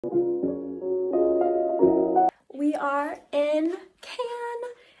We are in Cannes.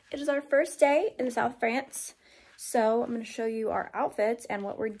 It is our first day in the South of France. So I'm going to show you our outfits and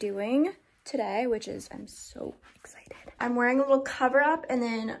what we're doing today, which is, I'm so excited. I'm wearing a little cover up and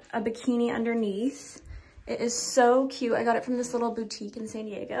then a bikini underneath. It is so cute. I got it from this little boutique in San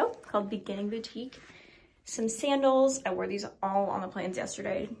Diego called Beginning Boutique. Some sandals. I wore these all on the planes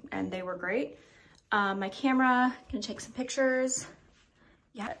yesterday and they were great. My camera, gonna take some pictures.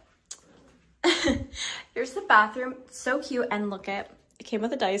 Yeah. Here's the bathroom. So cute. And look it came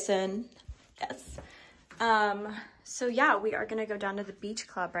with a Dyson. Yes. So yeah, we are gonna go down to the beach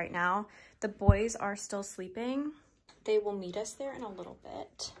club right now. The boys are still sleeping. They will meet us there in a little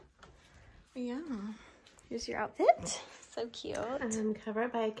bit. Yeah. Here's your outfit. So cute. Cover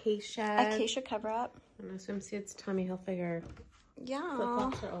up by Acacia. Acacia cover up. And the swimsuits, Tommy Hilfiger. Yeah.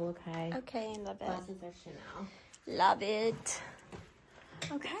 Flip-flops are all okay. Okay, love it. Glasses are Chanel. Love it.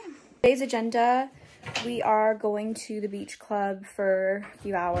 Okay. Today's agenda, we are going to the beach club for a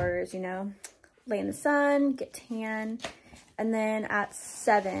few hours, you know, lay in the sun, get tan. And then at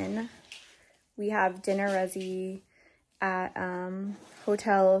 7, we have dinner resi at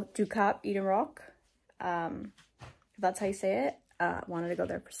Hotel du Cap Eden Rock. If that's how you say it. Wanted to go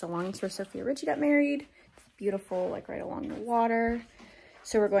there for so long. It's where Sophia Richie got married. It's beautiful, like right along the water.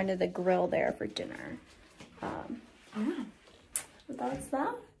 So we're going to the grill there for dinner. Yeah. So that's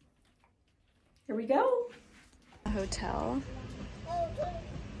that. Here we go. The hotel.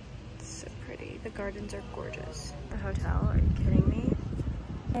 It's so pretty. The gardens are gorgeous. The hotel, are you kidding me?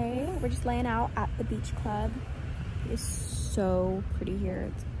 Hey, we're just laying out at the beach club. It is so pretty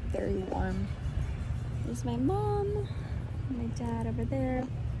here. It's very warm. There's my mom, my dad over there.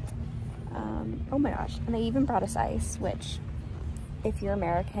 Oh my gosh, and they even brought us ice, which if you're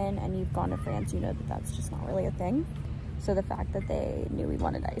American and you've gone to France, you know that that's just not really a thing. So the fact that they knew we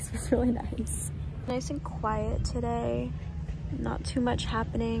wanted ice was really nice. Nice and quiet today, not too much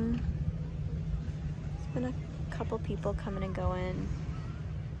happening. There's been a couple people coming and going.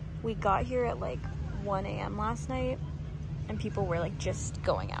 We got here at like 1 a.m. last night and people were like just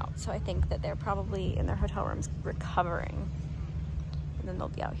going out. So I think that they're probably in their hotel rooms recovering. And then they'll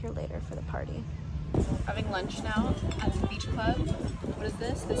be out here later for the party. Having lunch now at the beach club. What is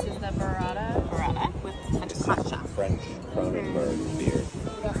this? This is the burrata with focaccia. French Kronenberg beer.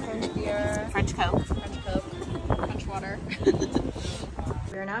 We got French beer. French Coke. French water.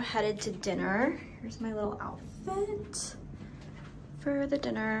 We are now headed to dinner. Here's my little outfit for the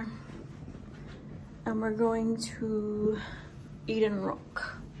dinner. And we're going to Eden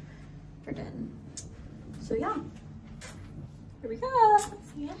Rock for dinner. So yeah, here we go.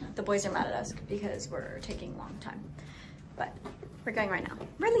 Yeah. The boys are mad at us because we're taking a long time, but we're going right now.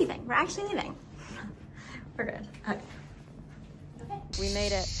 We're leaving. We're actually leaving. We're good. Okay. We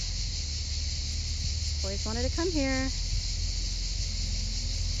made it. Boys wanted to come here.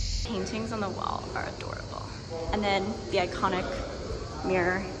 Paintings on the wall are adorable. And then the iconic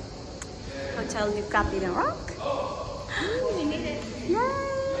mirror. Hotel du Cap Eden Rock. We made it.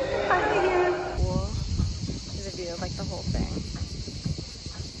 Yay! Finally here. Cool. There's a view of like the whole thing.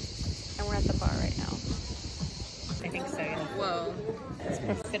 And we're at the bar right now. I think so, yeah. Whoa. It's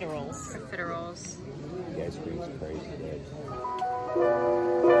profiteroles. Profiteroles. The ice cream's crazy good.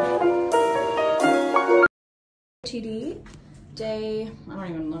 TD day, I don't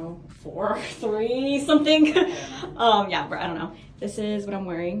even know, 4, 3, something. Yeah, I don't know. This is what I'm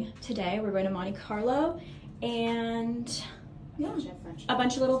wearing today. We're going to Monte Carlo and yeah, a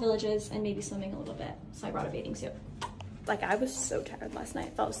bunch of little villages and maybe swimming a little bit. So I brought a bathing suit. Like I was so tired last night. I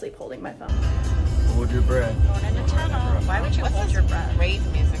fell asleep holding my phone. Hold your breath. Going into tunnel. Why would you hold your breath? Great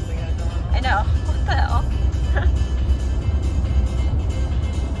music we got going on. I know. What the hell?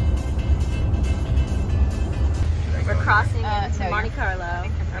 We're crossing into Monte Carlo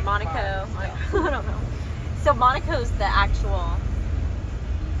or Monaco. I don't know. So Monaco's the actual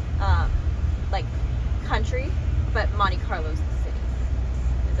like country, but Monte Carlo's the city.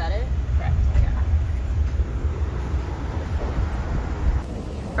 Is that it? Correct. Okay.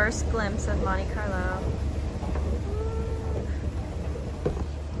 First glimpse of Monte Carlo.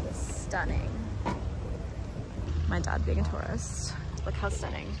 Stunning. My dad being a tourist. Look how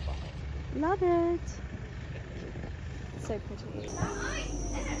stunning. Love it. So pretty.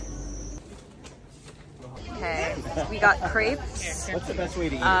 Okay, we got crepes. What's the best way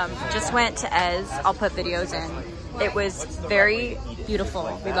to eat? Just went to Ez. I'll put videos in. It was very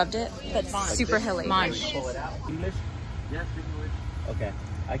beautiful. We loved it, but super hilly. English? Yes, okay.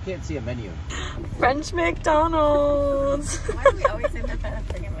 I can't see a menu. French McDonald's. Why do we always end up at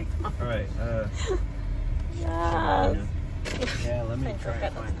a freaking McDonald's? All right. Yes. Yeah, let me try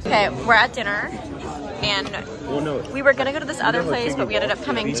and find. Okay, we're at dinner, and we were gonna go to this other place, but we ended up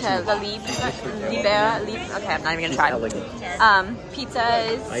coming to the okay, I'm not even gonna try.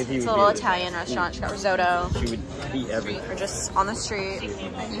 Pizzas. It's a little Italian restaurant. She got risotto. She would eat everything. We're just on the street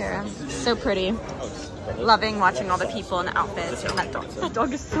right here. So pretty. Loving watching all the people in the outfits. And that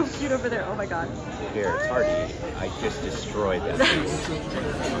dog is so cute over there. Oh my god. Here, it's hard to eat. I just destroyed that.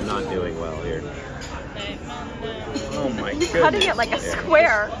 I'm not doing well here. Oh my goodness. Cutting it like a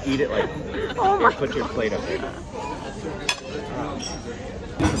square. Eat it like. Oh my. Put your plate up there.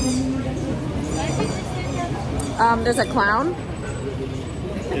 There's a clown.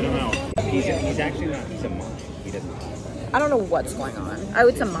 Get him out. He's actually not. He's a mime. He doesn't. I don't know what's going on. Oh,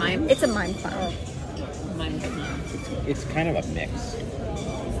 it's a mime. It's a mime clown. It's kind of a mix.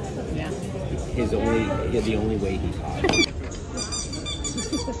 Yeah. The only way he talks.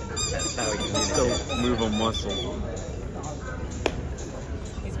 That's how he don't move a muscle.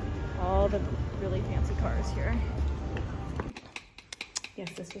 All the really fancy cars here. Yes,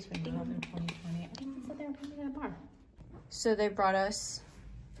 this was remodeled in 2020. I think it's there at a bar. So they brought us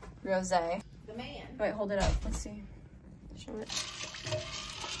rosé. The man. Wait, hold it up. Let's see. Show it.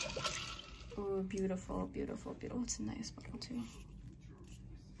 Ooh, beautiful, beautiful, beautiful. It's a nice bottle too.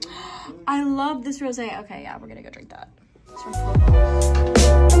 I love this rosé. Okay, yeah, we're gonna go drink that. It's from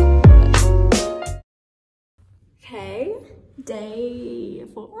okay, day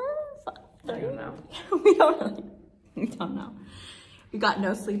 4, 5. I don't know. We don't know. We got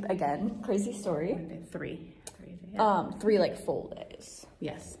no sleep again. Crazy story. 3. 3 like full days.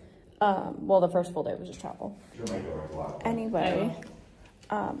 Yes. Well, the first full day was just travel. Anyway,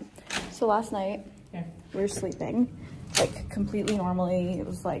 so last night we were sleeping like completely normally. It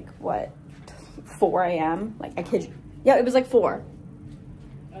was like what, 4 a.m. Like I kid you. Yeah, it was like 4.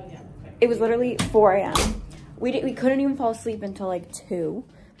 Oh yeah. Okay. It was literally 4 a.m. We couldn't even fall asleep until like 2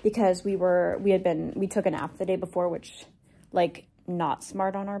 because we took a nap the day before, which like not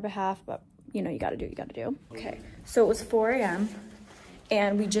smart on our behalf, but you know, you gotta do what you gotta do. Okay, so it was 4 a.m.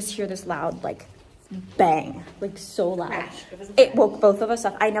 and we just hear this loud like bang, like so loud. It woke both of us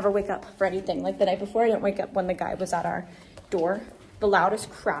up. I never wake up for anything. Like the night before, I didn't wake up when the guy was at our door. The loudest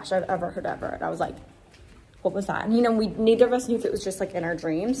crash I've ever heard ever. And I was like, what was that? And you know, neither of us knew if it was just like in our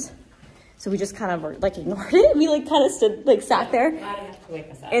dreams. So we just kind of were, like ignored it. We like kind of stood, like sat there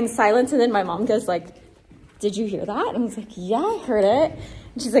in silence. And then my mom goes like, did you hear that? And I was like, yeah, I heard it.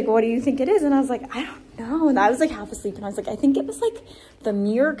 And she's like, what do you think it is? And I was like, I don't know. And I was like half asleep. And I was like, I think it was like the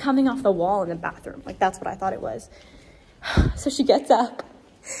mirror coming off the wall in the bathroom. Like that's what I thought it was. So she gets up,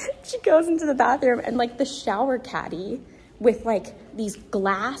 she goes into the bathroom, and like the shower caddy with like these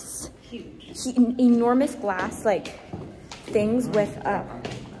glass, enormous glass like things with,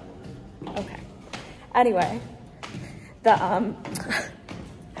 okay. Anyway, the,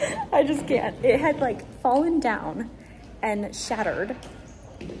 I just can't. It had like fallen down and shattered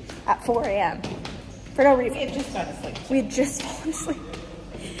at 4 a.m. for no reason. We had just fallen asleep. We had just fallen asleep.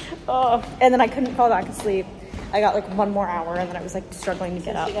 Oh, and then I couldn't fall back asleep. I got like 1 more hour and then I was like struggling to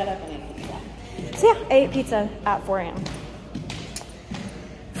get up. She got up and ate pizza. So yeah, I ate pizza at 4 a.m.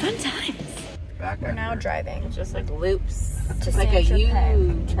 Fun times. We're now driving. It's just like loops. To like a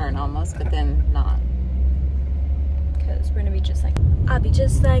Saint-Tropez. U-turn almost, but then not. Because we're gonna be just like, I'll be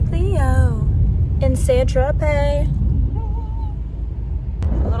just like Leo in Saint-Tropez.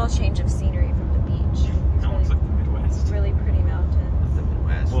 A little change of scenery from the beach. That looks like the Midwest. Really pretty mountains. The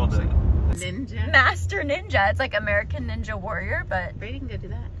Midwest. Well, Ninja. Master Ninja. It's like American Ninja Warrior, but Brady can go do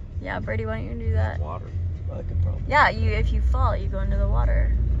that. yeah, Brady, why don't you do that? Water. I could probably. Yeah, if you fall, you go into the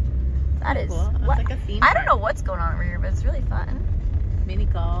water. That is Cool. It's what, like a theme I don't know park. what's going on over here, but it's really fun. Mini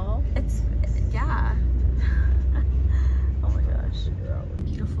golf. It's yeah. Oh my gosh.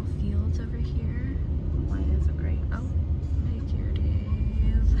 Beautiful fields over here. Lions are great. Oh, make your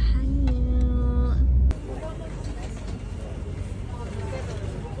days hang.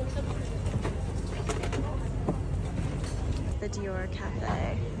 The Dior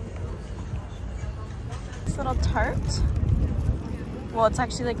Cafe. This little tart. Well, it's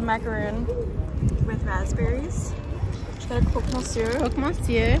actually like macaroon with raspberries. Just got a croque monsieur. Croque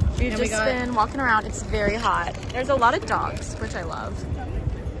monsieur. We've just been walking around. It's very hot. There's a lot of dogs, which I love.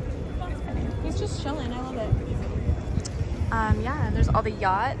 He's just chilling. I love it. Yeah, and there's all the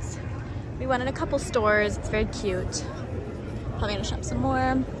yachts. We went in a couple stores. It's very cute. Probably gonna shop some more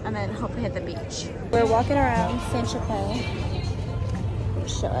and then hopefully hit the beach. We're walking around Saint-Tropez.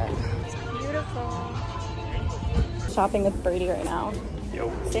 Show it. It's beautiful. Shopping with Brady right now. Yo.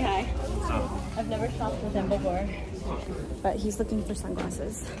 Say hi. What's up? I've never shopped with him before, but he's looking for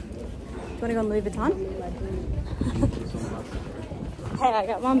sunglasses. want to go on Louis Vuitton? Hey, I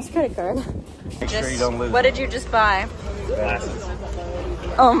got mom's credit card. Make sure you don't lose What them. did you just buy? Glasses.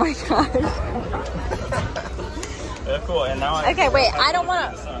 Oh my gosh. They're cool. And now Okay, wait, I don't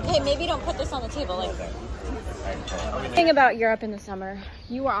want to. Hey, maybe don't put this on the table. Like, The thing about Europe in the summer,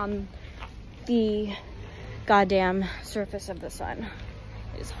 you are on the goddamn surface of the sun.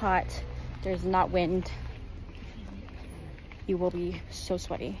 It is hot. There's not wind. You will be so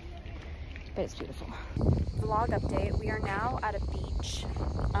sweaty, but it's beautiful. Vlog update. We are now at a beach,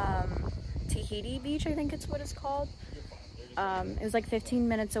 Tahiti Beach, I think it's what it's called. It was like 15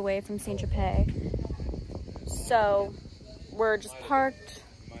 minutes away from Saint-Tropez. So we're just parked,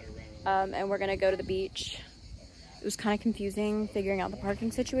 and we're gonna go to the beach. It was kind of confusing figuring out the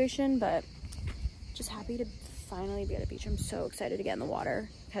parking situation, but just happy to finally be at a beach. I'm so excited to get in the water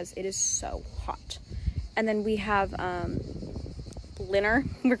because it is so hot. And then we have dinner.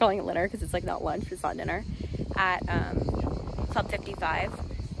 We're calling it dinner because it's like not lunch, it's not dinner, at Club 55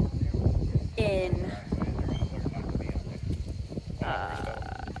 in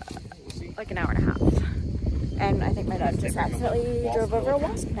like an hour and a half. And I think my dad just accidentally drove over a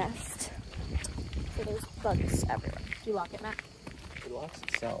wasp nest. So there's bugs everywhere. Do you lock it, Matt? It locks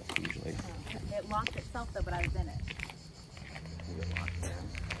itself usually. it locked itself though, but I was in it.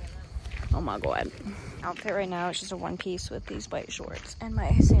 Oh my god. Outfit right now is just a one piece with these white shorts and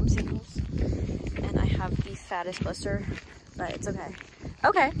my same singles. And I have the fattest blister, but it's okay.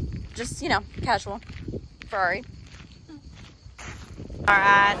 Okay, just, you know, casual. Ferrari. Are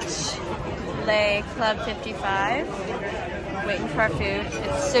at Le Club 55. Waiting for our food.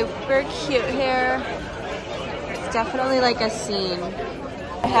 It's super cute here. It's definitely like a scene.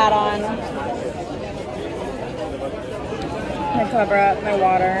 Hat on. My cover up, my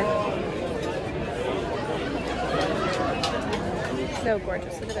water. So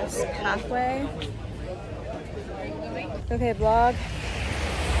gorgeous. Look at this pathway. Okay, vlog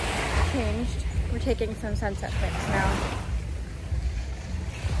changed. We're taking some sunset pics now.